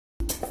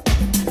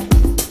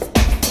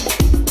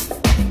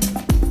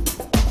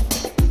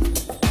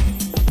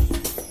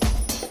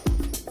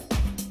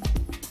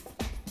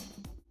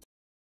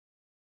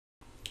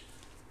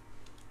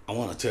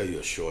tell you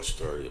a short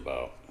story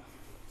about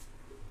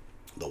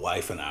the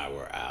wife and I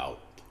were out.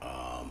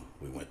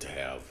 We went to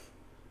have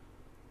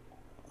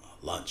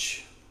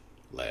lunch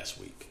last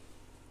week.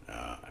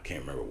 I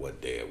can't remember what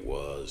day it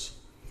was,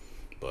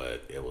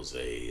 but it was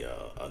a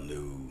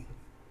new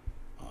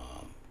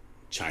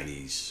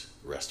Chinese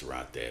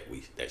restaurant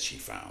that she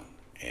found,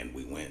 and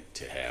we went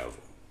to have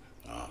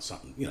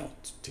something,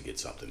 to get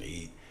something to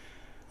eat.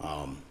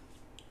 Um,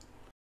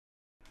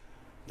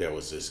 there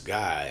was this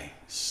guy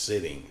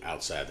sitting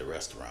outside the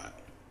restaurant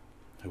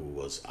who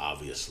was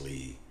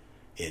obviously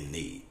in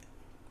need.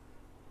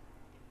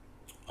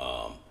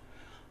 Um,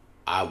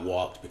 I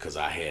walked because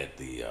I had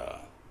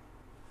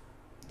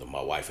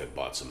my wife had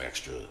bought some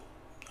extra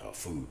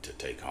food to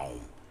take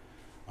home,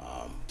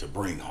 to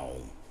bring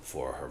home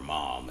for her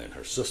mom and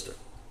her sister.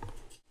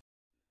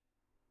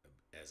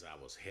 As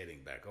I was heading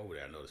back over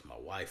there, I noticed my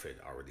wife had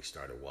already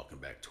started walking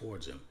back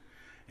towards him.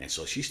 And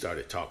so she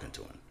started talking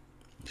to him.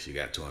 She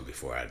got to him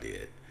before I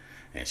did.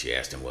 And she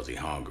asked him, was he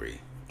hungry?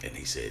 And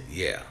he said,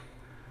 yeah.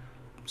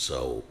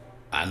 So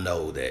I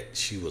know that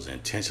she was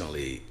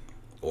intentionally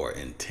or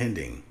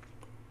intending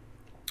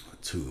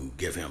to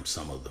give him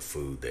some of the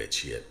food that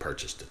she had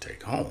purchased to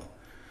take home.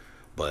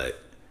 But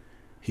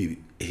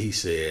he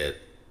said,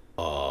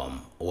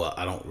 well,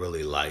 I don't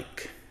really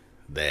like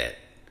that,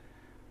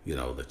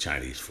 the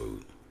Chinese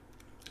food.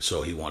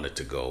 So he wanted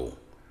to go.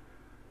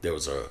 There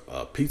was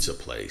a pizza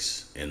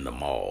place in the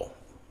mall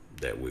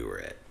that we were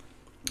at.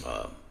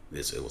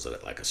 It was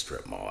like a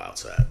strip mall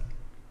outside.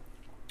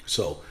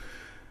 So,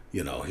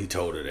 he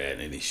told her that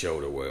and he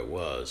showed her where it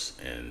was.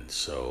 And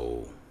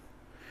so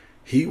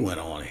he went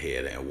on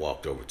ahead and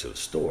walked over to the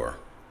store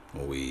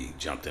when we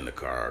jumped in the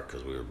car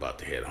because we were about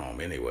to head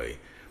home anyway.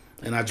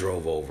 And I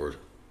drove over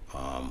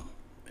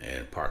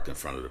and parked in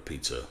front of the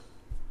pizza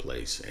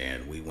place,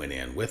 and we went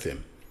in with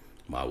him.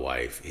 My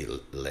wife, he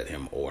let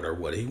him order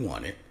what he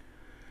wanted,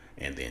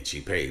 and then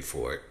she paid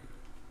for it.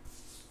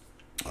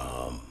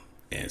 And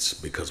it's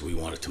because we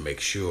wanted to make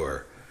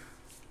sure,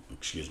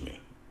 excuse me,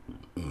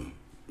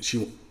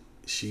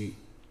 she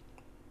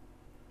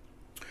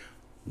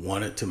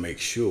wanted to make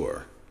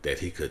sure that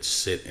he could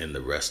sit in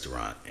the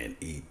restaurant and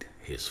eat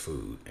his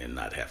food and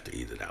not have to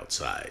eat it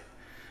outside.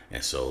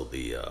 And so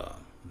the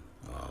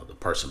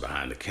person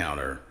behind the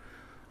counter,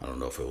 I don't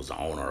know if it was the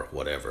owner or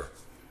whatever,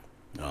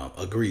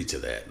 agreed to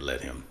that.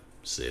 Let him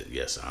sit.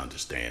 Yes, I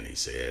understand, he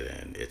said,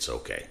 and it's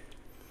okay.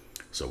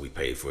 So we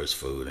paid for his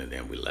food and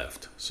then we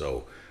left.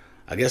 So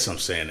I guess I'm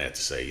saying that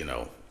to say,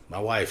 my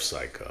wife's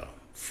like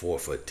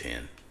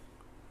 4'10"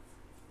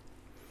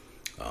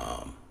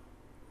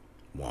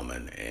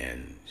 woman,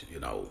 and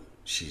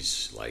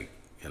she's like,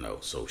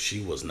 so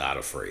she was not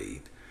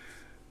afraid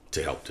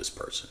to help this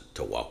person,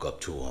 to walk up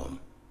to him,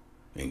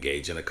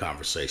 engage in a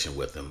conversation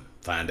with him,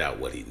 find out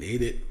what he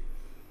needed,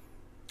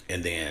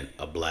 and then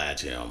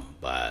oblige him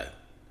by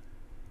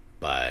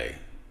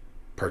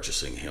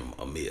purchasing him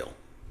a meal.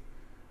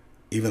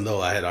 Even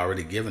though I had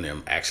already given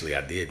him, actually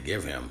I did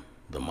give him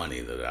the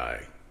money that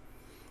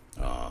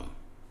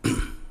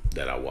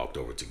I walked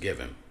over to give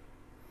him.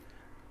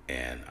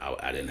 And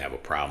I didn't have a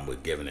problem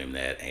with giving him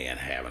that and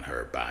having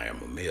her buy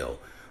him a meal,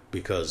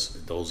 because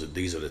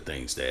these are the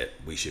things that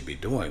we should be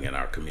doing in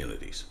our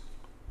communities.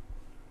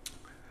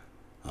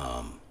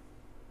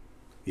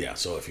 Yeah,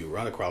 so if you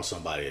run across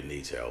somebody that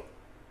needs help,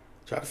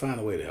 try to find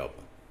a way to help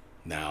them.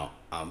 Now,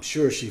 I'm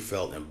sure she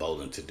felt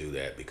emboldened to do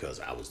that because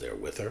I was there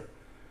with her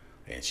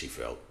and she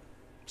felt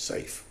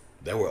safe.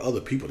 There were other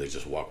people that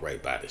just walked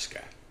right by this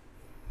guy.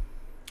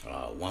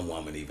 One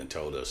woman even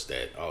told us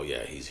that, oh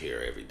yeah, he's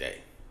here every day.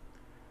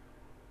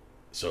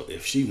 So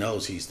if she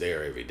knows he's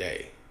there every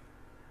day,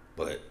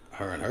 but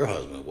her and her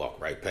husband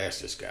walked right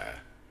past this guy,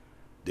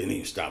 didn't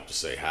even stop to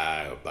say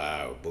hi or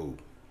bye or boo,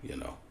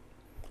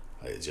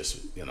 it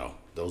just,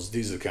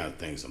 these are the kind of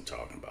things I'm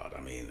talking about.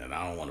 I mean, and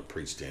I don't want to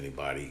preach to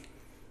anybody.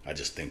 I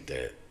just think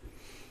that,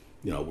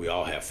 we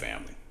all have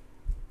family,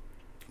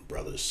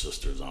 brothers,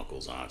 sisters,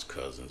 uncles, aunts,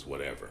 cousins,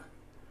 whatever.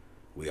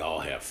 We all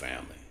have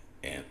family.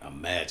 And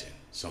imagine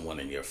someone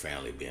in your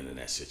family being in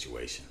that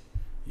situation.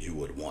 You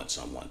would want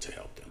someone to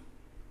help them.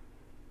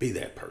 Be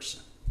that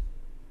person.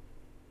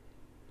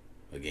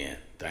 Again,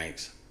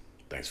 thanks.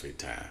 Thanks for your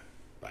time.